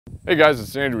Hey guys,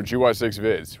 it's Andrew with GY6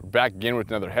 Vids. We're back again with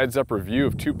another heads-up review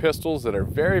of two pistols that are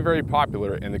very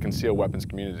popular in the concealed weapons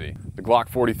community. The Glock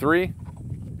 43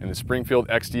 and the Springfield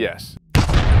XDs.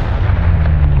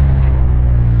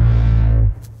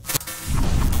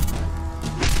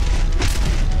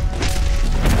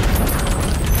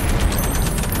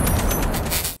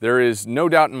 There is no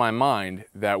doubt in my mind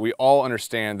that we all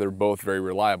understand they're both very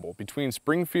reliable. Between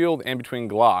Springfield and between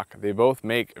Glock, they both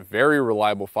make very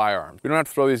reliable firearms. We don't have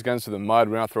to throw these guns to the mud,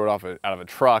 we don't have to throw it out of a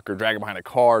truck or drag it behind a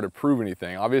car to prove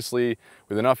anything. Obviously,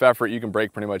 with enough effort, you can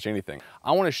break pretty much anything.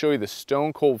 I want to show you the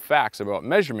stone cold facts about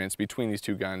measurements between these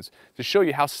two guns to show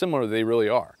you how similar they really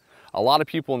are. A lot of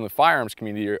people in the firearms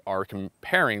community are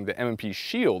comparing the M&P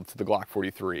Shield to the Glock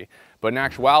 43, but in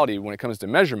actuality, when it comes to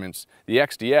measurements, the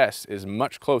XDs is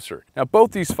much closer. Now,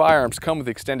 both these firearms come with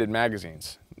extended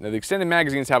magazines. Now, the extended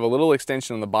magazines have a little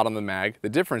extension on the bottom of the mag. The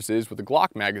difference is with the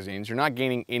Glock magazines, you're not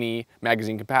gaining any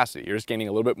magazine capacity. You're just gaining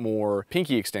a little bit more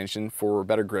pinky extension for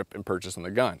better grip and purchase on the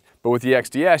gun. But with the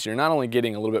XDs, you're not only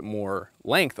getting a little bit more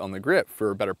length on the grip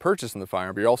for a better purchase on the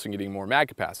firearm, but you're also getting more mag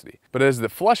capacity. But as the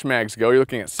flush mags go, you're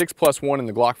looking at 6+1 in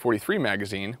the Glock 43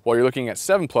 magazine, while you're looking at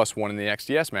 7+1 in the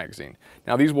XDs magazine.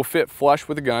 Now, these will fit flush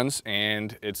with the guns,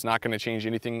 and it's not going to change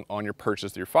anything on your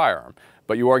purchase of your firearm.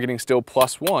 But you are getting still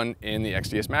 +1 in the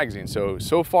XDs magazine.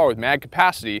 So far with mag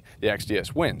capacity, the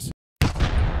XDs wins.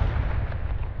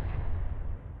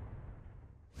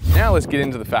 Now let's get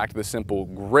into the fact of the simple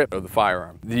grip of the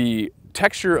firearm. The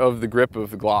texture of the grip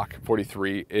of the Glock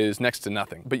 43 is next to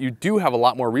nothing, but you do have a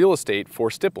lot more real estate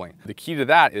for stippling. The key to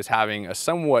that is having a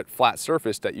somewhat flat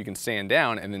surface that you can sand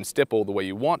down and then stipple the way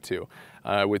you want to.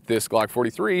 With this Glock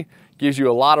 43, gives you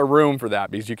a lot of room for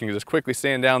that because you can just quickly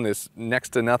sand down this next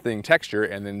to nothing texture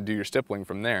and then do your stippling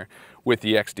from there. With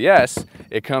the XDs,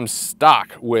 it comes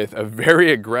stock with a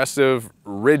very aggressive,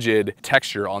 rigid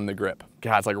texture on the grip.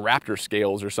 God, it's like raptor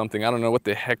scales or something. I don't know what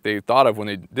the heck they thought of when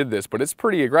they did this, but it's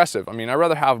pretty aggressive. I mean, I'd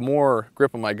rather have more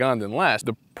grip on my gun than less.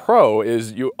 The pro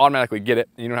is you automatically get it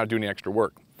and you don't have to do any extra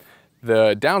work.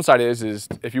 The downside is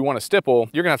if you want to stipple,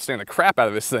 you're gonna have to stand the crap out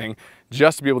of this thing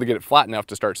just to be able to get it flat enough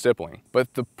to start stippling.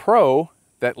 But the pro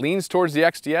that leans towards the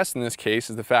XDs in this case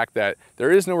is the fact that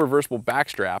there is no reversible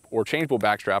backstrap or changeable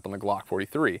backstrap on the Glock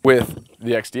 43. With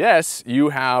the XDs, you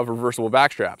have reversible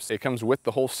backstraps. It comes with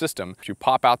the whole system. You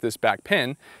pop out this back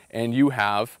pin and you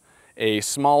have a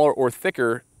smaller or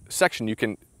thicker section you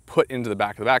can put into the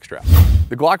back of the backstrap.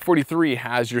 The Glock 43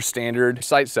 has your standard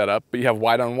sight setup, but you have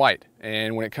white on white.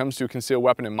 And when it comes to a concealed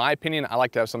weapon, in my opinion, I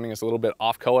like to have something that's a little bit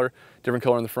off color, different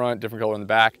color in the front, different color in the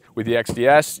back. With the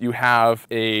XDs, you have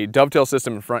a dovetail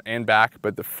system in front and back,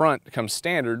 but the front comes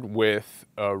standard with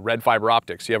red fiber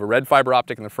optics. So you have a red fiber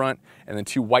optic in the front and then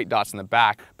two white dots in the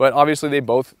back. But obviously they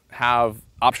both have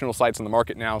optional sights on the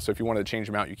market now, so if you wanted to change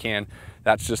them out, you can.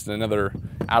 That's just another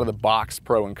out-of-the-box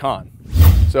pro and con.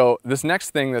 So this next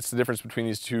thing that's the difference between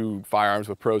these two firearms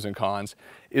with pros and cons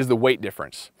is the weight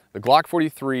difference. The Glock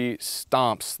 43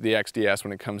 stomps the XDs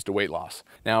when it comes to weight loss.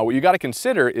 Now, what you got to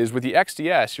consider is with the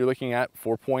XDs, you're looking at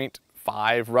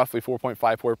 4.5, roughly 4.5,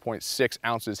 4.6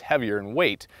 ounces heavier in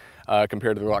weight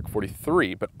compared to the Glock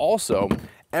 43. But also,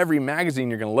 every magazine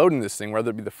you're going to load in this thing, whether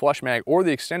it be the flush mag or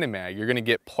the extended mag, you're going to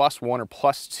get +1 or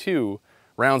 +2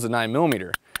 rounds of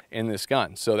 9mm in this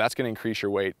gun. So that's going to increase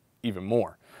your weight even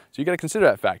more. So you got to consider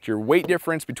that fact. Your weight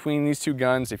difference between these two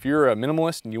guns, if you're a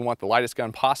minimalist and you want the lightest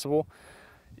gun possible,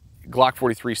 Glock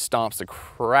 43 stomps the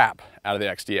crap out of the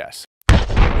XDs.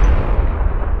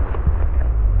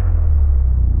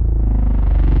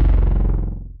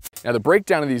 Now the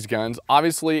breakdown of these guns,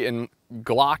 obviously, and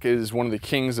Glock is one of the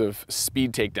kings of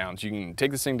speed takedowns. You can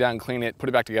take this thing down, clean it, put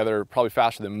it back together, probably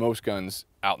faster than most guns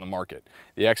out in the market.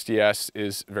 The XDs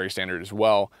is very standard as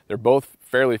well. They're both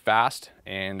fairly fast,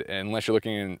 and unless you're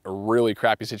looking in a really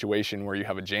crappy situation where you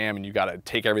have a jam and you gotta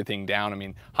take everything down, I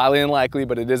mean, highly unlikely,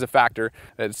 but it is a factor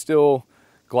that still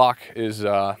Glock is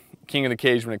king of the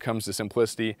cage when it comes to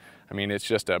simplicity. I mean, it's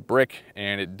just a brick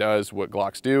and it does what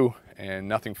Glocks do and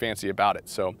nothing fancy about it.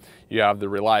 So you have the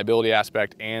reliability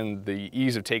aspect and the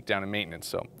ease of takedown and maintenance.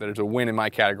 So there's a win in my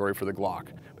category for the Glock.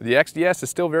 But the XDs is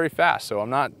still very fast, so I'm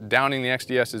not downing the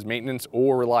XDS's maintenance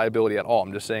or reliability at all.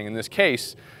 I'm just saying in this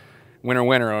case,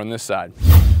 winner on this side.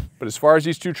 But as far as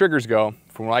these two triggers go,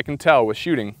 from what I can tell with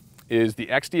shooting, is the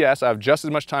XDs. I have just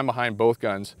as much time behind both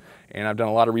guns, and I've done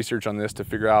a lot of research on this to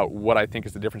figure out what I think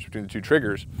is the difference between the two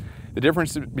triggers. The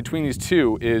difference between these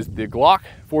two is the Glock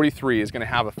 43 is going to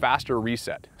have a faster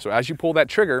reset. So as you pull that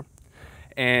trigger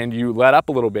and you let up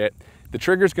a little bit, the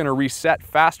trigger is going to reset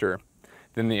faster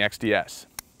than the XDs.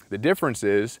 The difference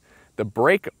is the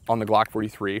break on the Glock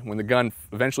 43, when the gun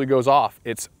eventually goes off,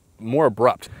 it's more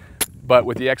abrupt. But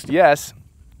with the XDS,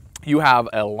 you have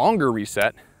a longer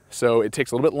reset, so it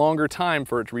takes a little bit longer time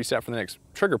for it to reset for the next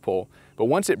trigger pull. But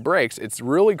once it breaks, it's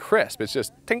really crisp. It's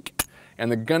just tink, and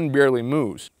the gun barely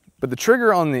moves. But the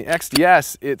trigger on the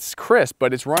XDS, it's crisp,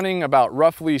 but it's running about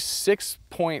roughly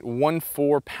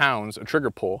 6.14 pounds of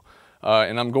trigger pull.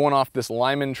 And I'm going off this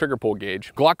Lyman trigger pull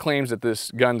gauge. Glock claims that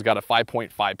this gun's got a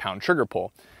 5.5 pound trigger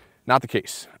pull. Not the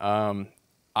case.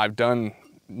 I've done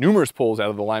numerous pulls out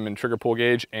of the Lyman trigger pull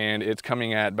gauge, and it's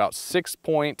coming at about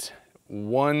 6.10 to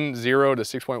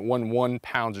 6.11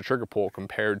 pounds of trigger pull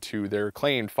compared to their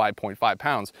claimed 5.5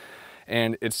 pounds.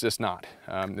 And it's just not.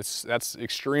 That's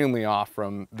extremely off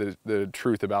from the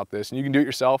truth about this. And you can do it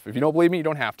yourself. If you don't believe me, you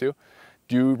don't have to.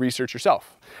 Do research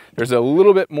yourself. There's a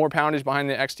little bit more poundage behind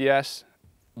the XDS,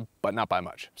 but not by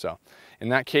much. So in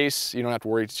that case, you don't have to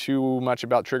worry too much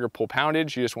about trigger pull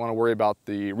poundage. You just want to worry about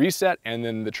the reset and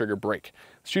then the trigger break.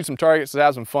 Shoot some targets,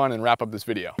 have some fun, and wrap up this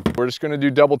video. We're just going to do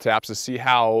double taps to see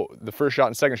how the first shot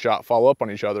and second shot follow up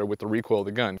on each other with the recoil of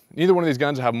the gun. Neither one of these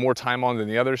guns have more time on than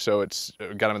the other, so it's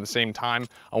got them at the same time.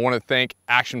 I want to thank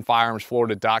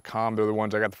actionfirearmsflorida.com. They're the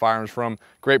ones I got the firearms from.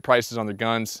 Great prices on their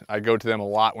guns. I go to them a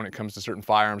lot when it comes to certain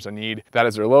firearms I need. That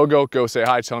is their logo. Go say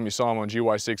hi, tell them you saw them on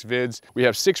GY6 vids. We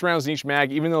have 6 rounds in each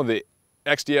mag, even though the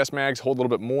XDS mags hold a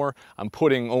little bit more. I'm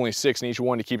putting only 6 in each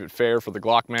one to keep it fair for the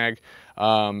Glock mag.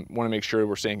 Want to make sure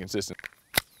we're staying consistent.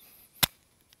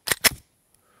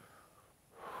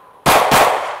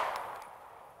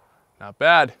 Not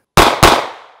bad.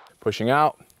 Pushing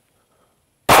out.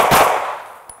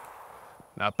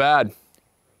 Not bad.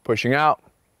 Pushing out.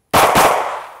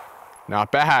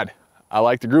 Not bad. I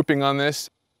like the grouping on this.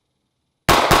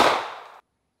 All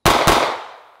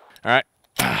right.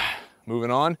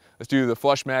 Moving on, let's do the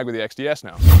flush mag with the XDS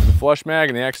now. The flush mag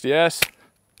and the XDS,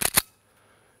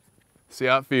 see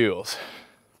how it feels.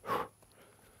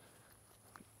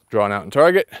 Drawing out and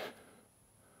target.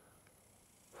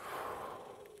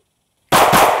 A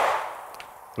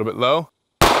little bit low.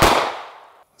 Let's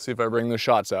see if I bring those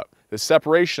shots up. The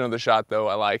separation of the shot though,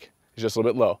 I like, is just a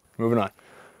little bit low. Moving on.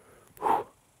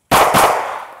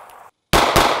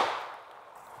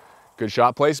 Good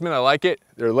shot placement, I like it.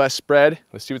 They're less spread.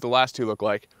 Let's see what the last two look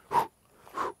like.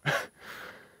 A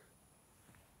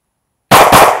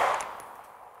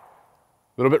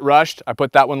little bit rushed. I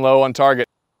put that one low on target.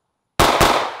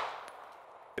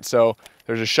 So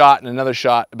there's a shot and another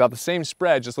shot, about the same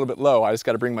spread, just a little bit low. I just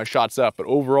got to bring my shots up, but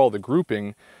overall the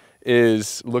grouping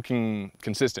is looking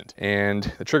consistent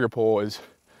and the trigger pull is a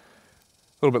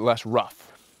little bit less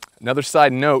rough. Another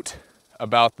side note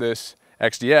about this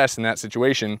XDS in that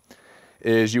situation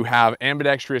is you have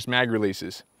ambidextrous mag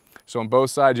releases. So on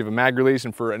both sides you have a mag release,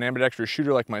 and for an ambidextrous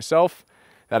shooter like myself,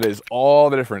 that is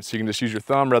all the difference. You can just use your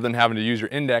thumb rather than having to use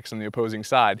your index on the opposing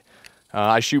side.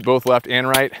 I shoot both left and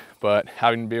right, but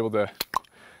having to be able to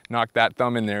knock that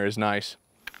thumb in there is nice.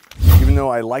 Even though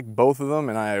I like both of them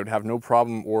and I would have no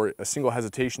problem or a single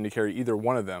hesitation to carry either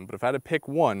one of them, but if I had to pick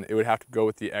one, it would have to go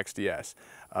with the XDS.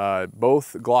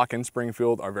 Both Glock and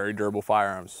Springfield are very durable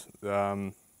firearms.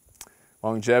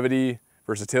 Longevity,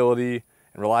 versatility,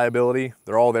 and reliability,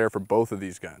 they're all there for both of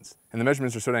these guns. And the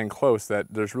measurements are so dang close that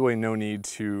there's really no need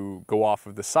to go off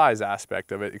of the size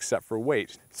aspect of it except for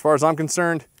weight. As far as I'm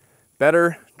concerned,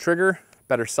 better trigger,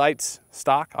 better sights,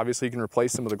 stock. Obviously you can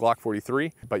replace them with a Glock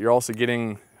 43, but you're also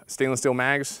getting stainless steel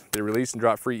mags. They release and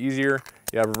drop free easier.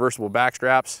 You have reversible back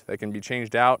straps that can be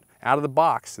changed out. Out of the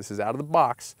box, this is out of the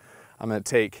box, I'm gonna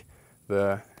take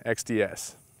the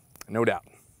XDS, no doubt.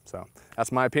 So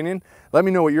that's my opinion. Let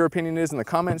me know what your opinion is in the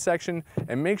comment section,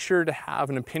 and make sure to have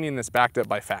an opinion that's backed up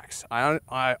by facts. I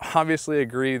obviously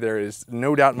agree, there is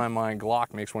no doubt in my mind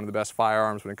Glock makes one of the best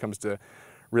firearms when it comes to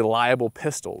reliable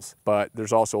pistols, but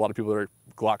there's also a lot of people that are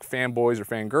Glock fanboys or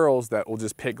fangirls that will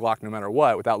just pick Glock no matter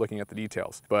what without looking at the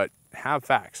details. But have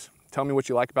facts. Tell me what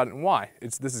you like about it and why.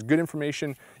 This is good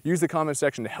information. Use the comment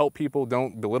section to help people.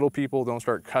 Don't belittle people. Don't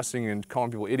start cussing and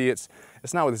calling people idiots.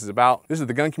 It's not what this is about. This is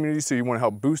the gun community, so you want to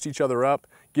help boost each other up,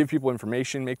 give people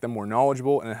information, make them more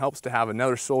knowledgeable, and it helps to have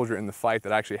another soldier in the fight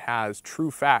that actually has true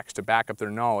facts to back up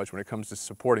their knowledge when it comes to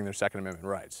supporting their Second Amendment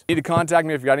rights. You need to contact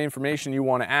me if you got any information you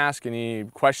want to ask, any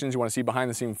questions you want to see behind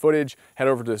the scene footage. Head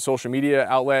over to social media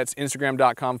outlets,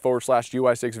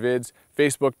 Instagram.com/GY6vids,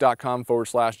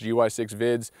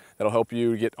 Facebook.com/GY6vids. That'll help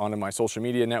you get onto my social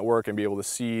media network and be able to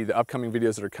see the upcoming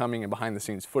videos that are coming and behind the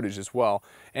scenes footage as well.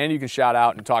 And you can shout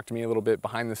out and talk to me a little bit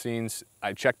behind the scenes.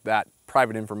 I check that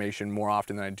private information more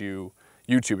often than I do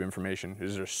YouTube information,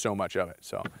 because there's so much of it.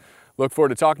 So look forward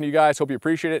to talking to you guys. Hope you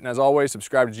appreciate it. And as always,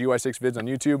 subscribe to GY6 Vids on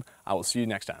YouTube. I will see you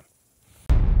next time.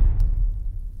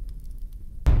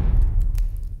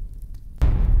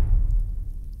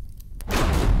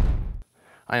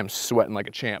 I am sweating like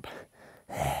a champ.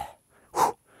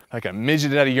 Like a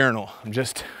midget at a urinal. I'm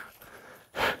just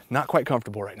not quite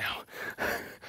comfortable right now.